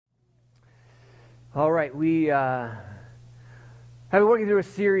All right, we have been working through a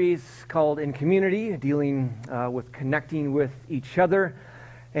series called In Community, dealing with connecting with each other.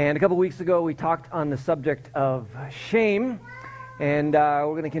 And a couple weeks ago, we talked on the subject of shame, and we're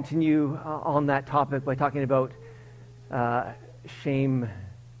going to continue on that topic by talking about shame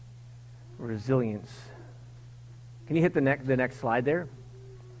resilience. Can you hit the next slide there?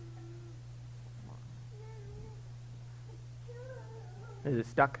 Is it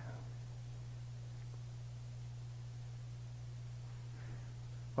stuck?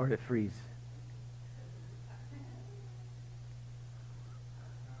 Or did it freeze?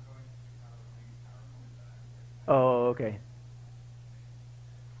 Oh, okay.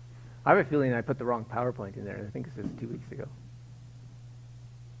 I have a feeling I put the wrong PowerPoint in there. I think it says 2 weeks ago.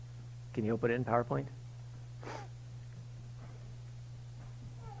 Can you open it in PowerPoint?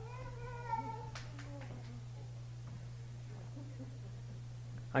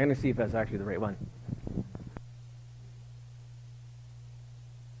 I'm going to see if that's actually the right one.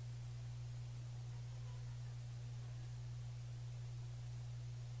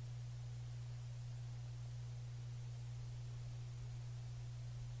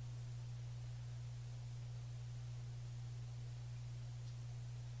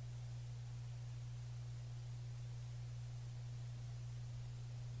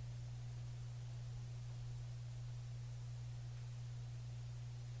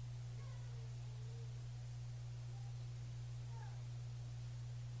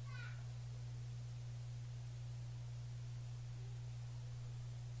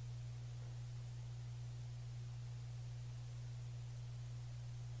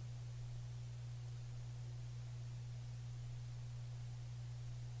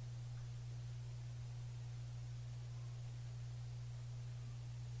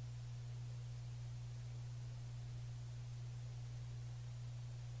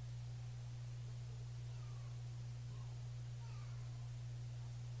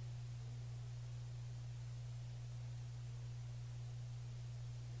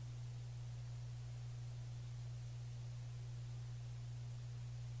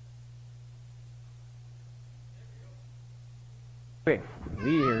 Okay,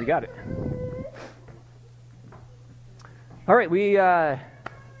 we got it. All right, we have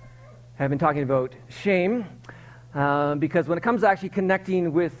been talking about shame because when it comes to actually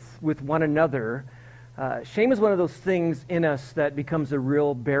connecting with one another, shame is one of those things in us that becomes a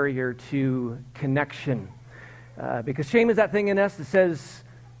real barrier to connection. Because shame is that thing in us that says,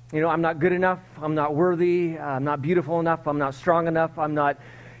 you know, I'm not good enough, I'm not worthy, I'm not beautiful enough, I'm not strong enough, I'm not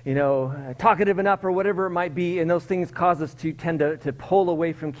talkative enough or whatever it might be, and those things cause us to tend to pull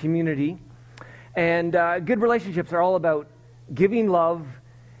away from community. And good relationships are all about giving love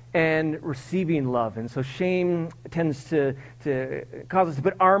and receiving love. And so shame tends to cause us to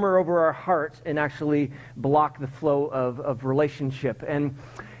put armor over our heart and actually block the flow of relationship. And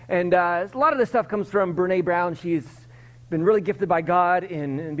a lot of this stuff comes from Brene Brown. She's been really gifted by God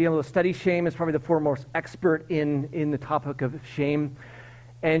in being able to study shame. Is probably the foremost expert in the topic of shame.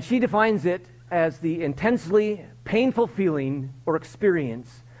 And she defines it as the intensely painful feeling or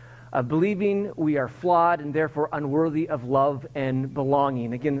experience of believing we are flawed and therefore unworthy of love and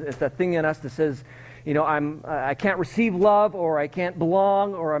belonging. Again, it's that thing in us that says, I can't receive love, or I can't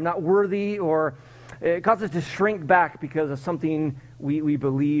belong, or I'm not worthy, or it causes us to shrink back because of something we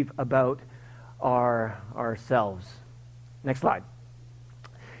believe about ourselves. Next slide.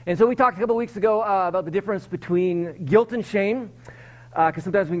 And so we talked a couple weeks ago about the difference between guilt and shame. Because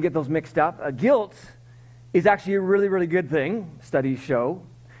sometimes we can get those mixed up. Guilt is actually a really, really good thing, studies show.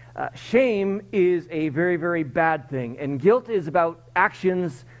 Shame is a very, very bad thing. And guilt is about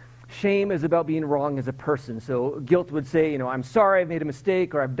actions. Shame is about being wrong as a person. So guilt would say, I'm sorry, I've made a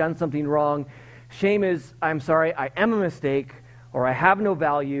mistake, or I've done something wrong. Shame is, I'm sorry, I am a mistake, or I have no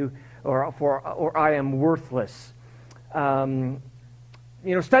value, or I am worthless. All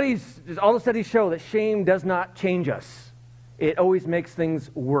the studies show that shame does not change us. It always makes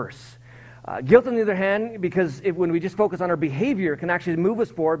things worse. Guilt, on the other hand, because when we just focus on our behavior, can actually move us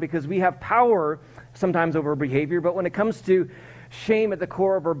forward because we have power sometimes over our behavior. But when it comes to shame at the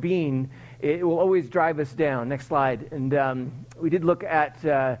core of our being, it will always drive us down. Next slide. And we did look at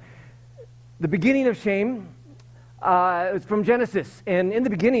the beginning of shame. It was from Genesis. And in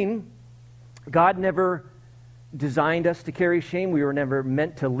the beginning, God never designed us to carry shame. We were never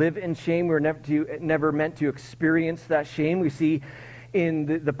meant to live in shame. We were never meant to experience that shame. We see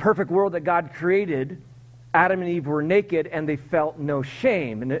in the perfect world that God created, Adam and Eve were naked and they felt no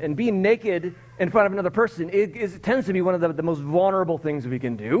shame. And being naked in front of another person, it tends to be one of the most vulnerable things we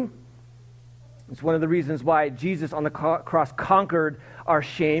can do. It's one of the reasons why Jesus on the cross conquered our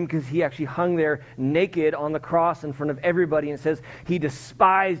shame, because he actually hung there naked on the cross in front of everybody, and it says he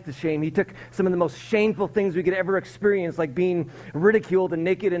despised the shame. He took some of the most shameful things we could ever experience, like being ridiculed and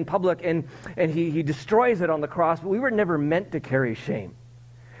naked in public, and he destroys it on the cross, but we were never meant to carry shame.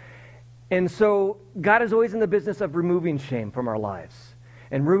 And so God is always in the business of removing shame from our lives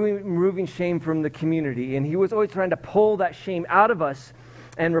and removing shame from the community, and he was always trying to pull that shame out of us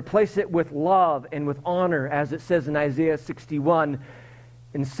and replace it with love and with honor, as it says in Isaiah 61.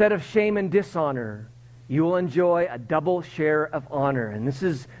 Instead of shame and dishonor, you will enjoy a double share of honor. And this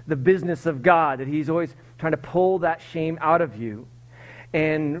is the business of God, that he's always trying to pull that shame out of you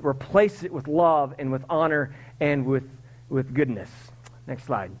and replace it with love and with honor and with goodness. Next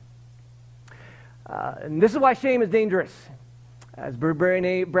slide. And this is why shame is dangerous. As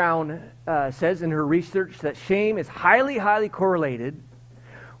Brené Brown says in her research, that shame is highly, highly correlated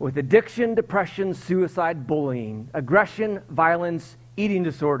with addiction, depression, suicide, bullying, aggression, violence, eating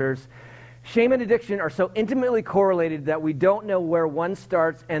disorders. Shame and addiction are so intimately correlated that we don't know where one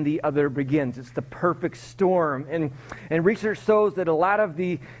starts and the other begins. It's the perfect storm. And research shows that a lot of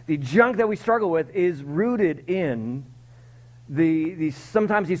the junk that we struggle with is rooted in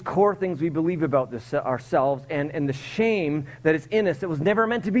sometimes these core things we believe about ourselves, and the shame that is in us that was never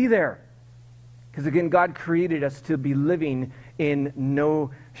meant to be there. Because again, God created us to be living in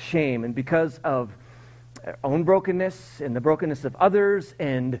no shame. And because of our own brokenness and the brokenness of others,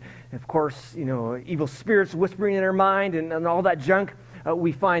 and of course, evil spirits whispering in our mind and all that junk,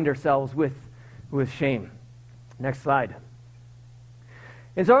 we find ourselves with shame. Next slide.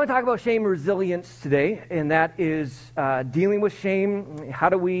 And so I want to talk about shame resilience today, and that is dealing with shame. How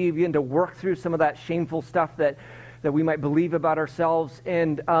do we begin to work through some of that shameful stuff that we might believe about ourselves?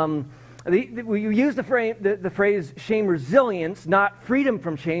 And we use the phrase shame resilience, not freedom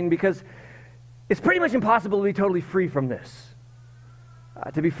from shame, because it's pretty much impossible to be totally free from this.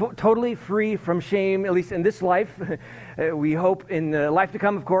 To be totally free from shame, at least in this life. We hope in the life to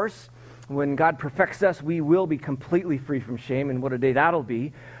come, of course, when God perfects us, we will be completely free from shame, and what a day that'll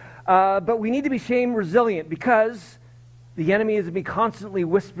be. But we need to be shame resilient, because the enemy is to be constantly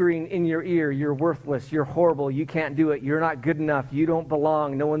whispering in your ear, you're worthless, you're horrible, you can't do it, you're not good enough, you don't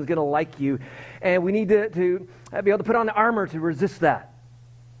belong, no one's going to like you. And we need to be able to put on the armor to resist that.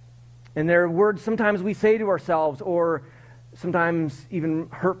 And there are words sometimes we say to ourselves, or sometimes even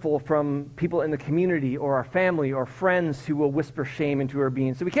hurtful, from people in the community or our family or friends who will whisper shame into our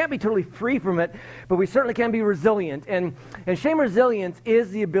being. So we can't be totally free from it, but we certainly can be resilient. And shame resilience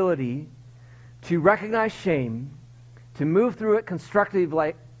is the ability to recognize shame, to move through it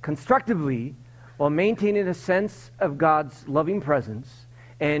constructively while maintaining a sense of God's loving presence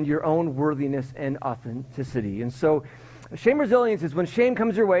and your own worthiness and authenticity. And so shame resilience is when shame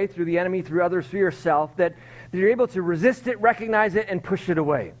comes your way through the enemy, through others, through yourself, that you're able to resist it, recognize it, and push it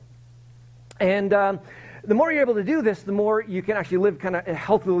away. And the more you're able to do this, the more you can actually live kind of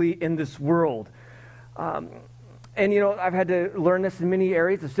healthily in this world. And I've had to learn this in many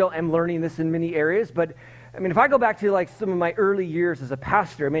areas. I still am learning this in many areas, but if I go back to like some of my early years as a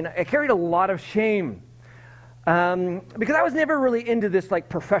pastor, I carried a lot of shame because I was never really into this like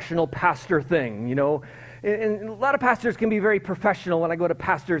professional pastor thing, And a lot of pastors can be very professional when I go to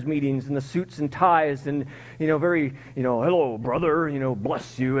pastors' meetings in the suits and ties and, very, hello, brother,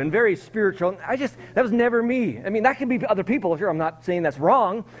 bless you, and very spiritual. That was never me. That can be other people. Sure, I'm not saying that's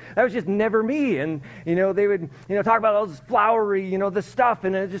wrong. That was just never me. And, they would, talk about all this flowery, this stuff,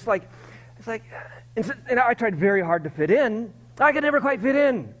 and it's like, and I tried very hard to fit in. I could never quite fit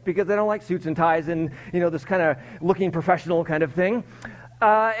in because I don't like suits and ties and, this kind of looking professional kind of thing.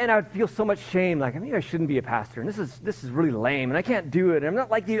 And I would feel so much shame, like, I shouldn't be a pastor, and this is really lame, and I can't do it, and I'm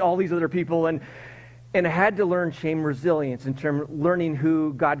not like all these other people, and I had to learn shame resilience in terms of learning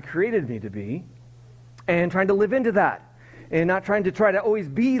who God created me to be, and trying to live into that, and not trying to always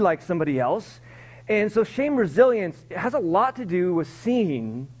be like somebody else. And so shame resilience has a lot to do with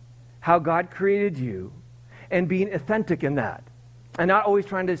seeing how God created you, and being authentic in that. And not always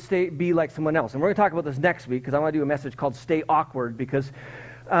trying to be like someone else. And we're going to talk about this next week, because I want to do a message called Stay Awkward, because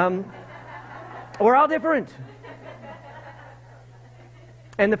we're all different.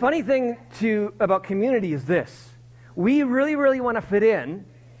 And the funny thing about community is this. We really, really want to fit in.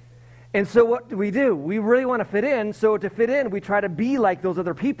 And so what do? We really want to fit in. So to fit in, we try to be like those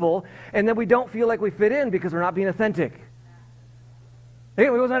other people. And then we don't feel like we fit in because we're not being authentic. Hey,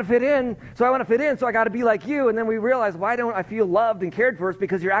 we always want to fit in, so I want to fit in, so I got to be like you. And then we realize, why don't I feel loved and cared for? It's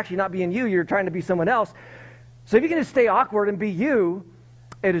because you're actually not being you. You're trying to be someone else. So if you can just stay awkward and be you,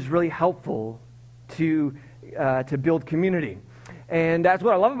 it is really helpful to build community. And that's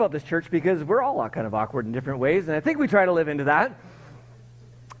what I love about this church, because we're all kind of awkward in different ways, and I think we try to live into that.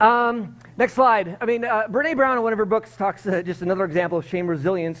 Next slide. Brene Brown in one of her books talks, just another example of shame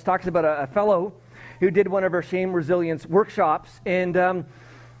resilience, talks about a fellow who did one of her shame resilience workshops, and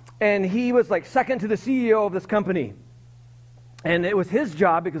he was like second to the CEO of this company. And it was his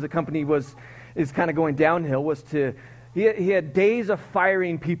job, because the company is kind of going downhill, he had days of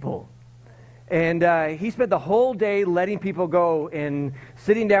firing people. And he spent the whole day letting people go and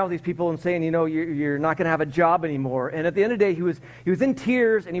sitting down with these people and saying, you're not going to have a job anymore. And at the end of the day, he was in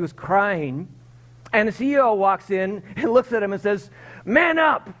tears and he was crying. And the CEO walks in and looks at him and says, "Man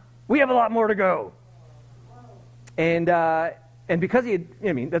up! We have a lot more to go." And because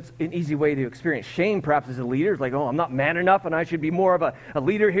that's an easy way to experience shame, perhaps as a leader. It's like, oh, I'm not man enough, and I should be more of a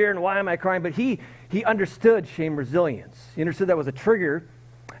leader here, and why am I crying? But he understood shame resilience. He understood that was a trigger.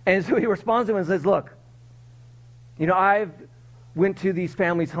 And so he responds to him and says, "Look, I've went to these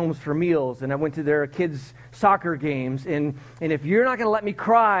families' homes for meals, and I went to their kids' soccer games, and if you're not going to let me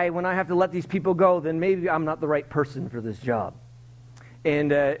cry when I have to let these people go, then maybe I'm not the right person for this job."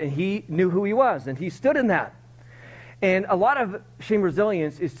 And he knew who he was, and he stood in that. And a lot of shame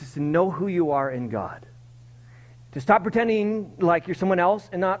resilience is just to know who you are in God. To stop pretending like you're someone else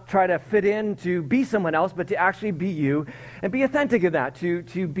and not try to fit in to be someone else, but to actually be you and be authentic in that,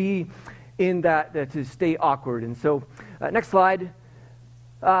 to be in that, to stay awkward. And so, next slide.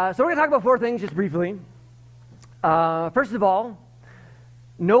 So we're going to talk about 4 things just briefly. First of all,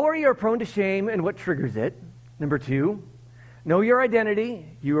 know where you're prone to shame and what triggers it. Number 2, know your identity.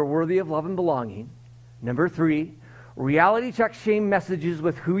 You are worthy of love and belonging. Number 3, reality check shame messages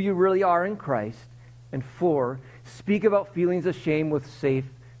with who you really are in Christ. And 4, speak about feelings of shame with safe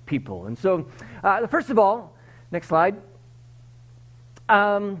people. And so, first of all, next slide.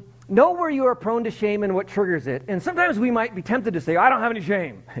 Know where you are prone to shame and what triggers it. And sometimes we might be tempted to say, "I don't have any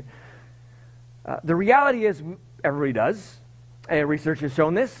shame." The reality is, everybody does. Research has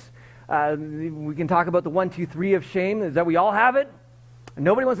shown this. We can talk about the 1, 2, 3 of shame, is that we all have it.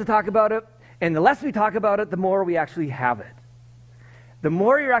 Nobody wants to talk about it. And the less we talk about it, the more we actually have it. The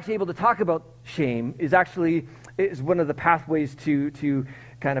more you're actually able to talk about shame is one of the pathways to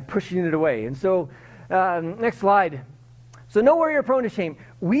kind of pushing it away. And so, next slide. So know where you're prone to shame.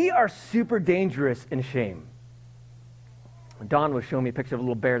 We are super dangerous in shame. Don was showing me a picture of a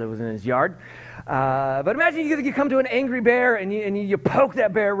little bear that was in his yard. But imagine you come to an angry bear and you poke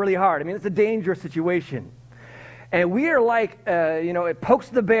that bear really hard. It's a dangerous situation. And we are like, it pokes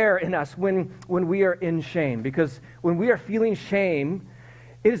the bear in us when we are in shame. Because when we are feeling shame,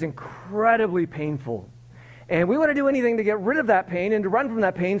 it is incredibly painful. And we want to do anything to get rid of that pain and to run from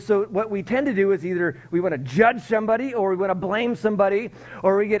that pain. So what we tend to do is either we want to judge somebody, or we want to blame somebody,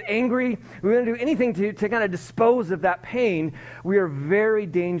 or we get angry. We want to do anything to kind of dispose of that pain. We are very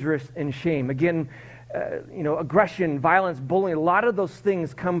dangerous in shame. Again, aggression, violence, bullying, a lot of those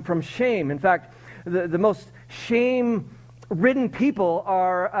things come from shame. In fact, the most shame-ridden people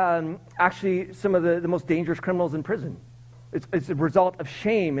are actually some of the most dangerous criminals in prison. It's a result of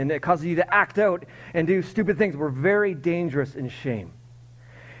shame, and it causes you to act out and do stupid things. We're very dangerous in shame.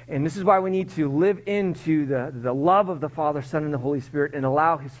 And this is why we need to live into the love of the Father, Son, and the Holy Spirit and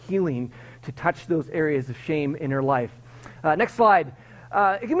allow His healing to touch those areas of shame in our life. Next slide.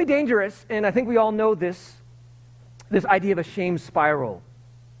 It can be dangerous, and I think we all know this idea of a shame spiral.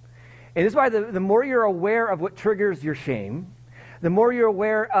 And this is why the more you're aware of what triggers your shame, the more you're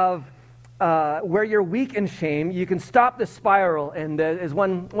aware of where you're weak in shame, you can stop the spiral. And as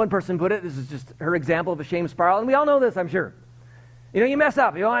one person put it, this is just her example of a shame spiral. And we all know this, I'm sure. You mess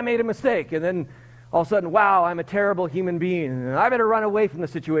up. I made a mistake. And then all of a sudden, wow, I'm a terrible human being. And I better run away from the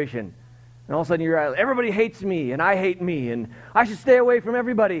situation. And all of a sudden, everybody hates me, and I hate me, and I should stay away from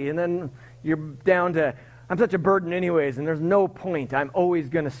everybody. And then you're down to, I'm such a burden anyways, and there's no point. I'm always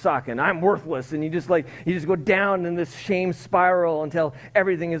going to suck, and I'm worthless. And you just go down in this shame spiral until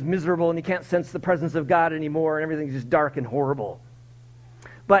everything is miserable, and you can't sense the presence of God anymore, and everything's just dark and horrible.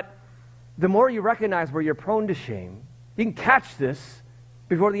 But the more you recognize where you're prone to shame, you can catch this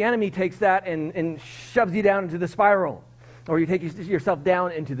before the enemy takes that and shoves you down into the spiral, or you take yourself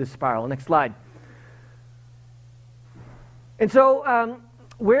down into the spiral. Next slide. And so,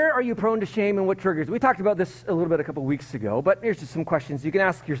 where are you prone to shame and what triggers? We talked about this a little bit a couple weeks ago, but here's just some questions you can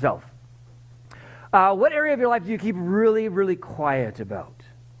ask yourself. What area of your life do you keep really, really quiet about?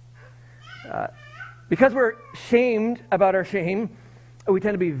 Because we're shamed about our shame, we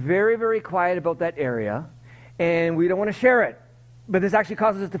tend to be very, very quiet about that area, and we don't want to share it. But this actually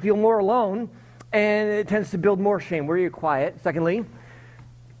causes us to feel more alone, and it tends to build more shame. Where are you quiet? Secondly,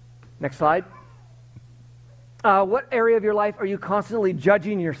 next slide. What area of your life are you constantly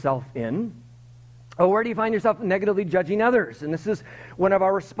judging yourself in? Or where do you find yourself negatively judging others? And this is one of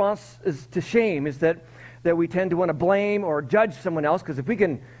our responses to shame, is that we tend to want to blame or judge someone else, because if we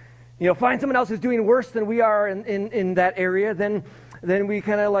can find someone else who's doing worse than we are in that area, then we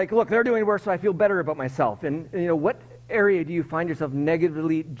kind of like, look, they're doing worse, so I feel better about myself. And what area do you find yourself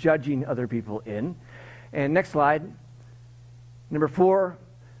negatively judging other people in? And next slide, number 4,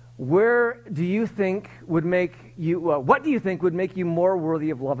 where do you think would make you, what do you think would make you more worthy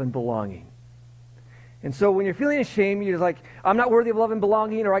of love and belonging? And so when you're feeling ashamed, you're like, I'm not worthy of love and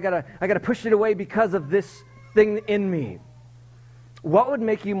belonging, or I gotta push it away because of this thing in me. What would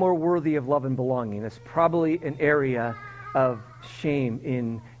make you more worthy of love and belonging? That's probably an area of shame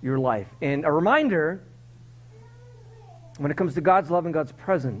in your life. And a reminder, when it comes to God's love and God's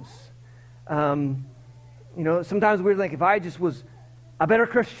presence, sometimes we think, if I just was a better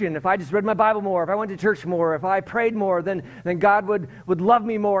Christian, if I just read my Bible more, if I went to church more, if I prayed more, then God would love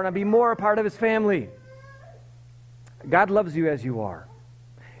me more and I'd be more a part of his family. God loves you as you are.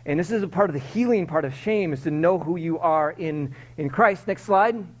 And this is a part of the healing part of shame, is to know who you are in Christ. Next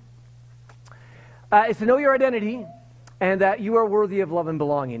slide. It's to know your identity and that you are worthy of love and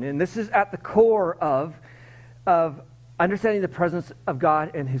belonging. And this is at the core of understanding the presence of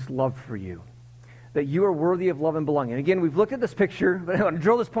God and his love for you. That you are worthy of love and belonging. And again, we've looked at this picture, but I want to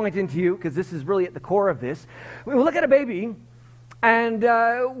drill this point into you, because this is really at the core of this. We look at a baby, and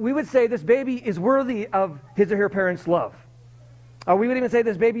we would say this baby is worthy of his or her parents' love. We would even say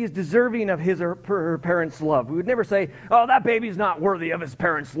this baby is deserving of his or her parents' love. We would never say, oh, that baby's not worthy of his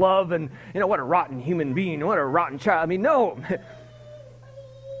parents' love, and what a rotten human being, what a rotten child. I mean, no.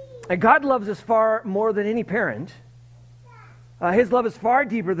 And God loves us far more than any parent. His love is far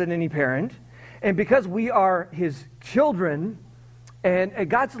deeper than any parent. And because we are his children, and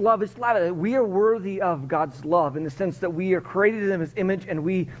God's love is love, we are worthy of God's love in the sense that we are created in his image, and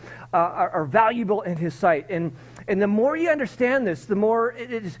we are valuable in his sight. And the more you understand this, the more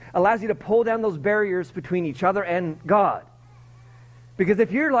it allows you to pull down those barriers between each other and God. Because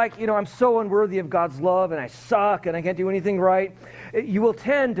if you're like, I'm so unworthy of God's love, and I suck, and I can't do anything right, you will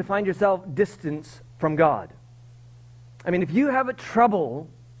tend to find yourself distance from God. I mean, if you have trouble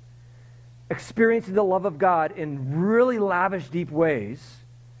experiencing the love of God in really lavish, deep ways,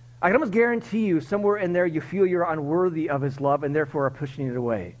 I can almost guarantee you somewhere in there you feel you're unworthy of his love and therefore are pushing it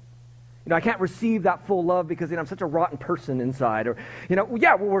away. I can't receive that full love because I'm such a rotten person inside. Or,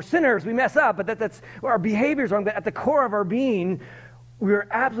 we're sinners, we mess up, but that's our behavior's wrong. But at the core of our being, we are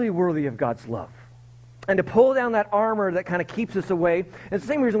absolutely worthy of God's love. And to pull down that armor that kind of keeps us away. And it's the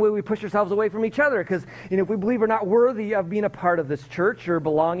same reason why we push ourselves away from each other. Because, if we believe we're not worthy of being a part of this church or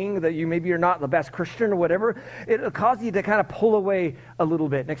belonging, that maybe you're not the best Christian or whatever, it'll cause you to kind of pull away a little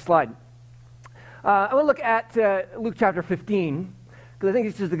bit. Next slide. I want to look at Luke chapter 15, because I think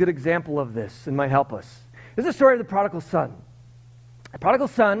it's just a good example of this and might help us. This is the story of the prodigal son. The prodigal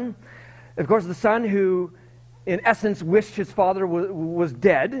son, of course, the son who, in essence, wished his father was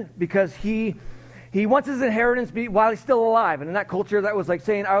dead, because he wants his inheritance while he's still alive. And in that culture, that was like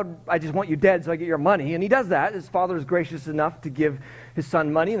saying, I just want you dead so I get your money. And he does that. His father is gracious enough to give his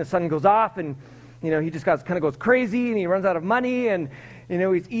son money. And the son goes off, and he just kind of goes crazy, and he runs out of money. And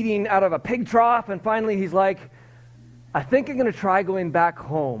he's eating out of a pig trough. And finally he's like, I think I'm going to try going back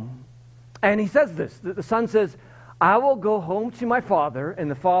home. And he says this. The son says, I will go home to my father.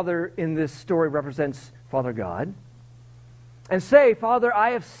 And the father in this story represents Father God. And say, Father,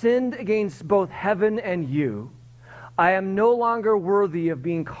 I have sinned against both heaven and you. I am no longer worthy of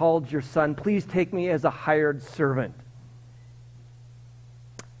being called your son. Please take me as a hired servant.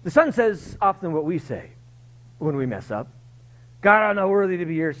 The son says often what we say when we mess up. God, I'm not worthy to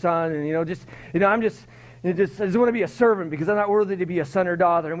be your son. And, I just want to be a servant because I'm not worthy to be a son or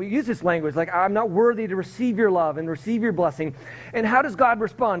daughter. And we use this language like, I'm not worthy to receive your love and receive your blessing. And how does God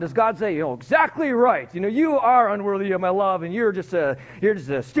respond? Does God say, exactly right. You are unworthy of my love, and you're just a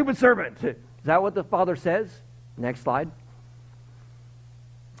stupid servant. Is that what the father says? Next slide.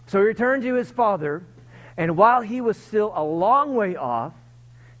 So he returned to his father, and while he was still a long way off,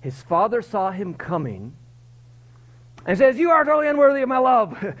 his father saw him coming and says, you are totally unworthy of my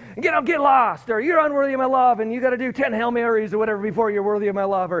love. Get lost. Or you're unworthy of my love, and you got to do 10 Hail Marys or whatever before you're worthy of my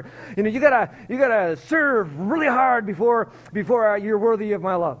love. Or you got to serve really hard before you're worthy of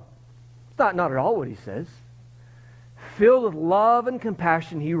my love. It's not at all what he says. Filled with love and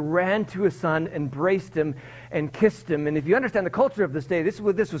compassion, he ran to his son, embraced him, and kissed him. And if you understand the culture of this day, this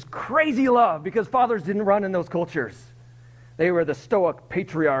was crazy love, because fathers didn't run in those cultures. They were the Stoic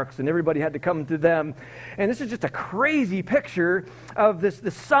patriarchs, and everybody had to come to them. And this is just a crazy picture of the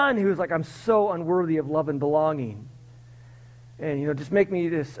son who's like, I'm so unworthy of love and belonging. And, just make me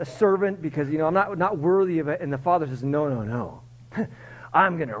a servant because, I'm not worthy of it. And the father says, no.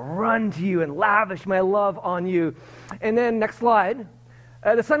 I'm going to run to you and lavish my love on you. And then, next slide,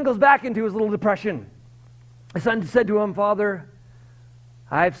 the son goes back into his little depression. The son said to him, Father,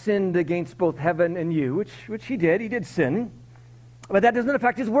 I've sinned against both heaven and you, which he did. He did sin. But that doesn't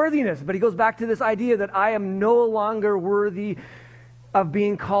affect his worthiness. But he goes back to this idea that I am no longer worthy of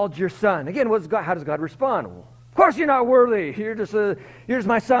being called your son. Again, how does God respond? Well, of course you're not worthy. You're just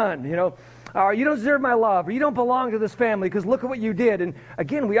my son, you don't deserve my love, or you don't belong to this family because look at what you did. And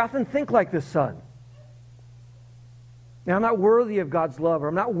again, we often think like this son. Now, I'm not worthy of God's love, or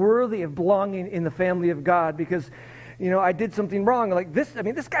I'm not worthy of belonging in the family of God because, I did something wrong. Like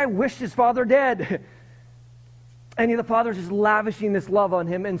this guy wished his father dead. And the father's just lavishing this love on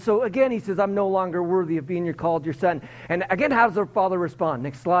him. And so again, he says, I'm no longer worthy of being called your son. And again, how does the father respond?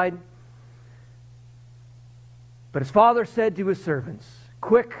 Next slide. But his father said to his servants,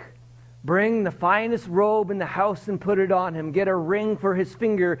 quick, bring the finest robe in the house and put it on him. Get a ring for his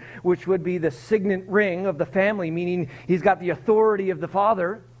finger, which would be the signet ring of the family, meaning he's got the authority of the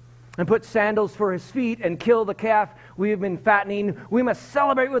father. And put sandals for his feet and kill the calf we have been fattening. We must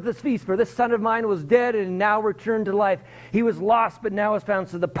celebrate with this feast, for this son of mine was dead and now returned to life. He was lost, but now is found.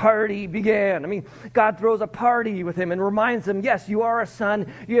 So the party began. God throws a party with him and reminds him, yes, you are a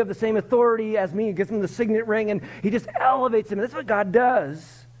son. You have the same authority as me. He gives him the signet ring, and he just elevates him. And that's what God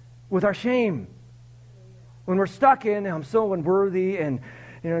does with our shame. When we're stuck in, I'm so unworthy, and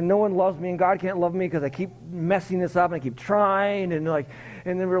no one loves me, and God can't love me because I keep messing this up, and I keep trying, and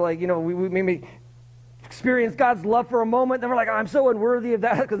then we're like, we maybe experience God's love for a moment, then we're like, I'm so unworthy of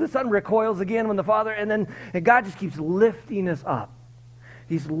that because the son recoils again when the father, and God just keeps lifting us up.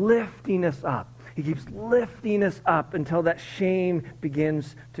 He's lifting us up. He keeps lifting us up until that shame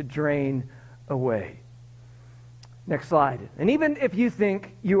begins to drain away. Next slide. And even if you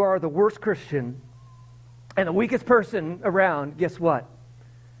think you are the worst Christian and the weakest person around, guess what?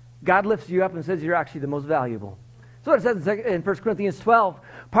 God lifts you up and says you're actually the most valuable. So it says in 1 Corinthians 12,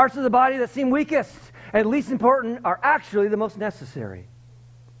 parts of the body that seem weakest and least important are actually the most necessary.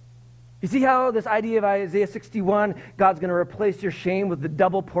 You see how this idea of Isaiah 61, God's going to replace your shame with the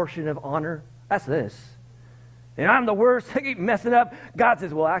double portion of honor? That's this. And I'm the worst, I keep messing up. God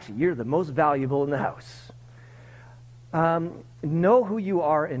says, well, actually, you're the most valuable in the house. Know who you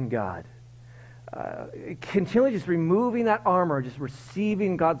are in God. Continually just removing that armor, just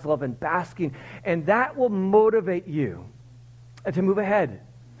receiving God's love and basking, and that will motivate you to move ahead.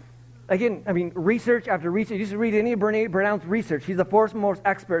 Again, research after research. You should read any of Brené Brown's research. She's the foremost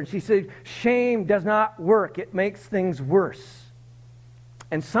expert, and she said, shame does not work. It makes things worse.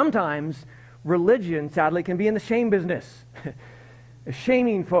 And sometimes religion, sadly, can be in the shame business,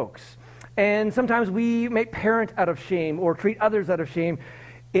 shaming folks. And sometimes we make parent out of shame or treat others out of shame.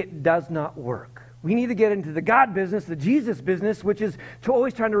 It does not work. We need to get into the God business, the Jesus business, which is to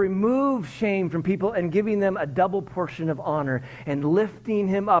always trying to remove shame from people and giving them a double portion of honor and lifting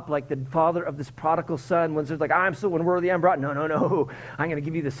him up like the father of this prodigal son when it's like, I'm so unworthy, I'm brought. No. I'm going to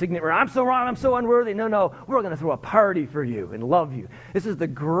give you the signet ring. I'm so wrong, I'm so unworthy. No. We're going to throw a party for you and love you. This is the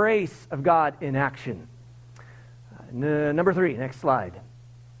grace of God in action. Number 3, next slide.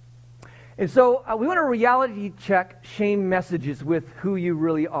 And so we want to reality check shame messages with who you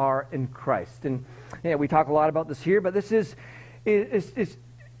really are in Christ. And we talk a lot about this here, but this is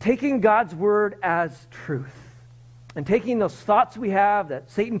taking God's word as truth. And taking those thoughts we have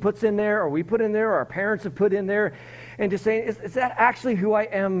that Satan puts in there, or we put in there, or our parents have put in there, and just saying, is that actually who I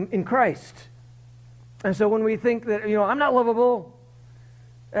am in Christ? And so when we think that, I'm not lovable,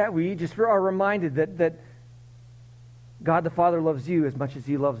 we just are reminded that God the Father loves you as much as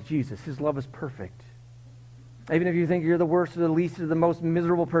he loves Jesus. His love is perfect. Even if you think you're the worst or the least or the most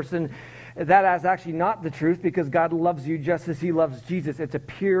miserable person, that is actually not the truth because God loves you just as he loves Jesus. It's a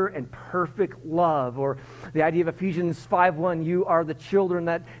pure and perfect love. Or the idea of Ephesians 5:1, you are the children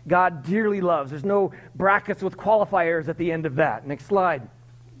that God dearly loves. There's no brackets with qualifiers at the end of that. Next slide.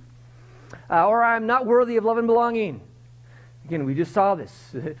 Or I'm not worthy of love and belonging. Again, we just saw this.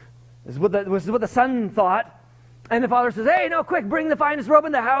 This is what the son thought. And the father says, hey, no, quick, bring the finest robe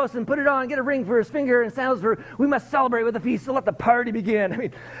in the house and put it on, get a ring for his finger and sandals for, we must celebrate with a feast, so let the party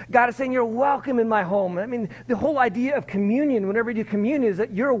begin. God is saying you're welcome in my home. The whole idea of communion, whenever you do communion, is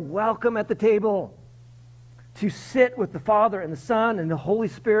that you're welcome at the table to sit with the Father and the Son and the Holy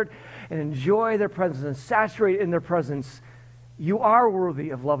Spirit and enjoy their presence and saturate in their presence. You are worthy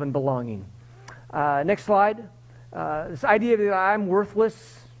of love and belonging. Next slide. This idea that I'm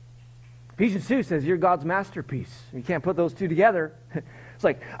worthless. Ephesians 2 says you're God's masterpiece. You can't put those two together. It's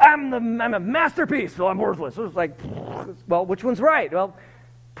like, I'm a masterpiece, so I'm worthless. So it's like, well, which one's right? Well,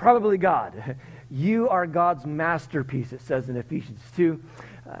 probably God. You are God's masterpiece, it says in Ephesians 2.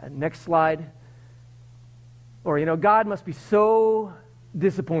 Next slide. Or, God must be so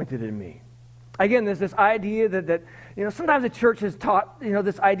disappointed in me. Again, there's this idea that sometimes the church has taught,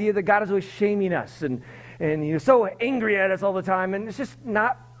 this idea that God is always shaming us and so angry at us all the time. And it's just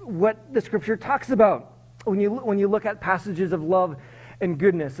not what the Scripture talks about when you look at passages of love and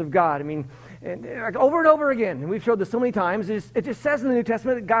goodness of God. I mean, over and over again, and we've showed this so many times, it just says in the New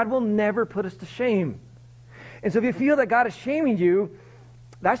Testament that God will never put us to shame. And so if you feel that God is shaming you,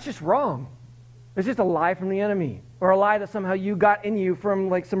 that's just wrong. It's just a lie from the enemy, or a lie that somehow you got in you from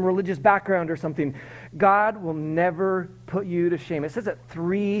like some religious background or something. God will never put you to shame. It says it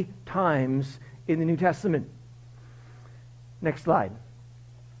 3 times in the New Testament. Next slide.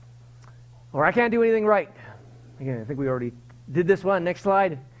 Or I can't do anything right. Again, I think we already did this one. Next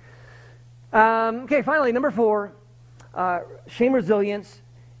slide. Okay, finally, number 4, shame resilience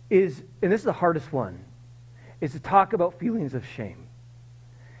is, and this is the hardest one, is to talk about feelings of shame.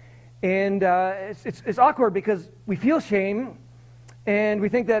 And it's awkward because we feel shame, and we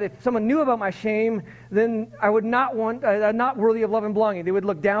think that if someone knew about my shame, then I'm not worthy of love and belonging. They would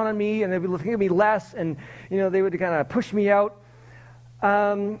look down on me, and they would think of me less, and they would kind of push me out.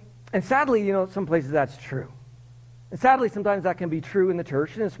 And sadly, some places that's true. And sadly, sometimes that can be true in the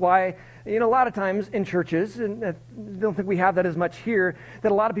church, and it's why, a lot of times in churches, and I don't think we have that as much here,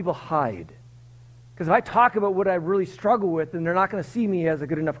 that a lot of people hide. Because if I talk about what I really struggle with, then they're not going to see me as a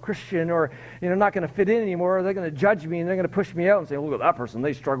good enough Christian, or not going to fit in anymore, or they're going to judge me, and they're going to push me out and say, look at that person,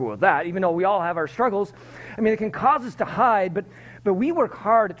 they struggle with that, even though we all have our struggles. I mean, it can cause us to hide, but we work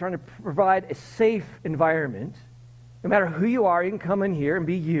hard at trying to provide a safe environment. No matter who you are, you can come in here and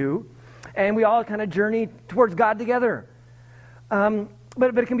be you, and we all kind of journey towards God together.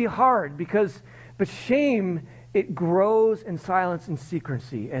 But it can be hard but shame, it grows in silence and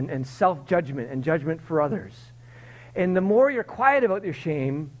secrecy and self-judgment and judgment for others. And the more you're quiet about your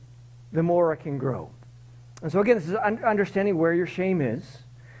shame, the more it can grow. And so again, this is understanding where your shame is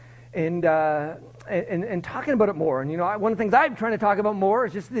and talking about it more. And one of the things I'm trying to talk about more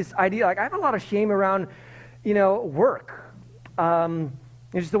is just this idea, like I have a lot of shame around, work.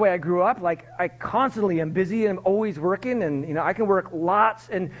 It's just the way I grew up. Like, I constantly am busy and I'm always working, and, I can work lots.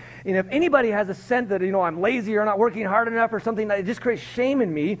 And, if anybody has a sense that, I'm lazy or not working hard enough or something, it just creates shame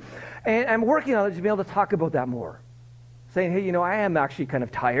in me. And I'm working on it to be able to talk about that more. Saying, hey, I am actually kind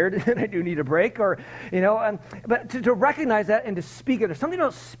of tired and I do need a break. Or, but to recognize that and to speak it. There's something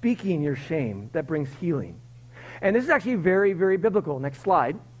about speaking your shame that brings healing. And this is actually very, very biblical. Next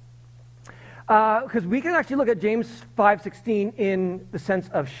slide. Because we can actually look at James 5:16 in the sense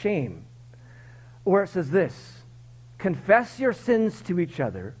of shame, where it says this: confess your sins to each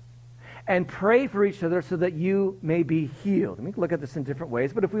other and pray for each other so that you may be healed. And we can look at this in different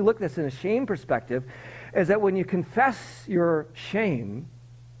ways, but if we look at this in a shame perspective, is that when you confess your shame,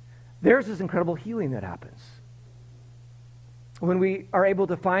 there's this incredible healing that happens. When we are able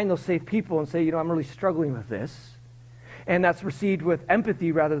to find those safe people and say, I'm really struggling with this, and that's received with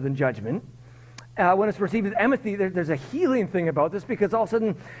empathy rather than judgment. When it's received with empathy, there's a healing thing about this, because all of a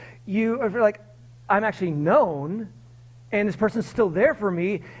sudden you are like, I'm actually known, and this person's still there for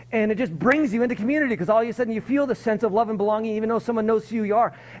me, and it just brings you into community, because all of a sudden you feel the sense of love and belonging, even though someone knows who you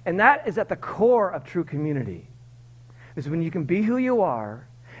are. And that is at the core of true community, is when you can be who you are,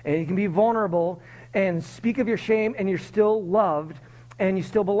 and you can be vulnerable, and speak of your shame, and you're still loved, and you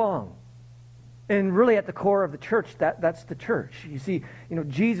still belong. And really at the core of the church, that's the church. You see,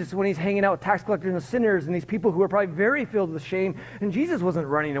 Jesus, when he's hanging out with tax collectors and sinners and these people who are probably very filled with shame, and Jesus wasn't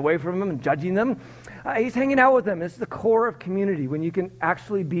running away from them and judging them. He's hanging out with them. It's the core of community, when you can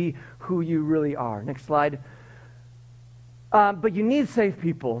actually be who you really are. Next slide. But you need safe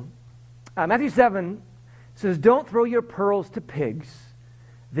people. Matthew 7 says, don't throw your pearls to pigs.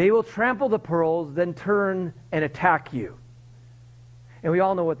 They will trample the pearls, then turn and attack you. And we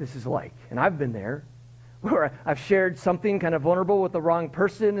all know what this is like. And I've been there, where I've shared something kind of vulnerable with the wrong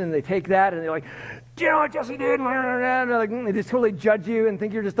person, and they take that, and they're like, do you know what Jesse did? And they just totally judge you and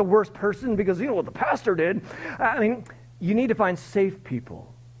think you're just the worst person because you know what the pastor did. I mean, you need to find safe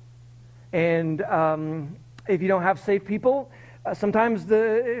people. And if you don't have safe people, sometimes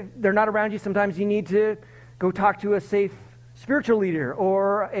they're not around you. Sometimes you need to go talk to a safe spiritual leader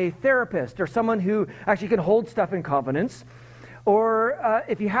or a therapist or someone who actually can hold stuff in confidence. Or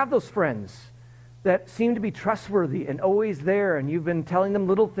if you have those friends that seem to be trustworthy and always there, and you've been telling them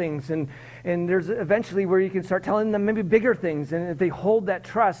little things, and there's eventually where you can start telling them maybe bigger things, and if they hold that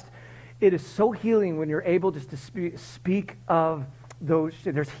trust, it is so healing when you're able just to speak of those.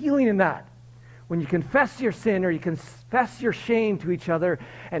 There's healing in that. When you confess your sin or you confess your shame to each other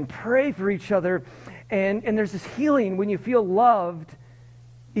and pray for each other, and there's this healing when you feel loved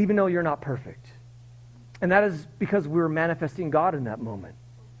even though you're not perfect. And that is because we're manifesting God in that moment,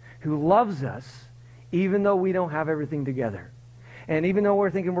 who loves us even though we don't have everything together. And even though we're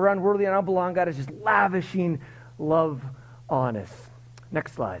thinking we're unworthy and I don't belong, God is just lavishing love on us.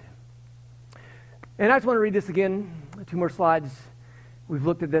 Next slide. And I just want to read this again. 2 more slides. We've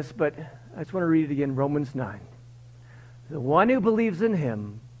looked at this, but I just want to read it again. Romans 9. The one who believes in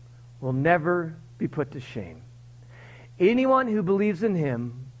him will never be put to shame. Anyone who believes in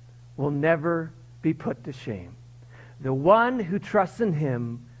him will never be put to shame. The one who trusts in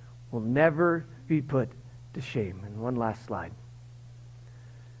him will never be put to shame. And one last slide.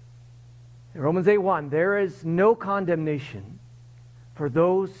 In Romans 8:1, there is no condemnation for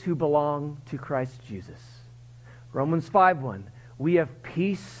those who belong to Christ Jesus. Romans 5:1, we have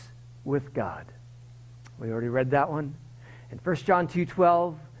peace with God. We already read that one. And 1 John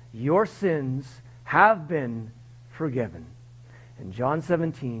 2:12, your sins have been forgiven. In John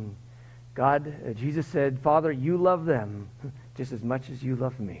 17, Jesus said, Father, you love them just as much as you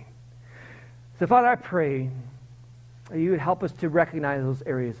love me. So, Father, I pray that you would help us to recognize those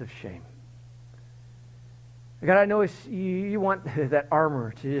areas of shame. God, I know you want that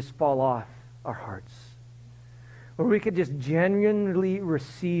armor to just fall off our hearts, where we could just genuinely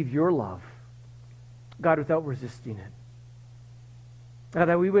receive your love, God, without resisting it. God,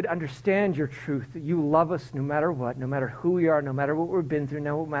 that we would understand your truth, that you love us no matter what, no matter who we are, no matter what we've been through,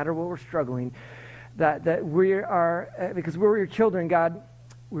 no matter what we're struggling, that we are, because we're your children, God,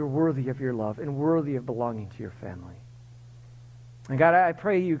 we're worthy of your love and worthy of belonging to your family. And God, I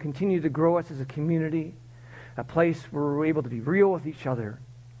pray you continue to grow us as a community, a place where we're able to be real with each other,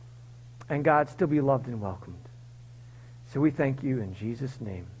 and God, still be loved and welcomed. So we thank you in Jesus'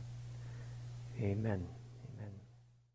 name. Amen.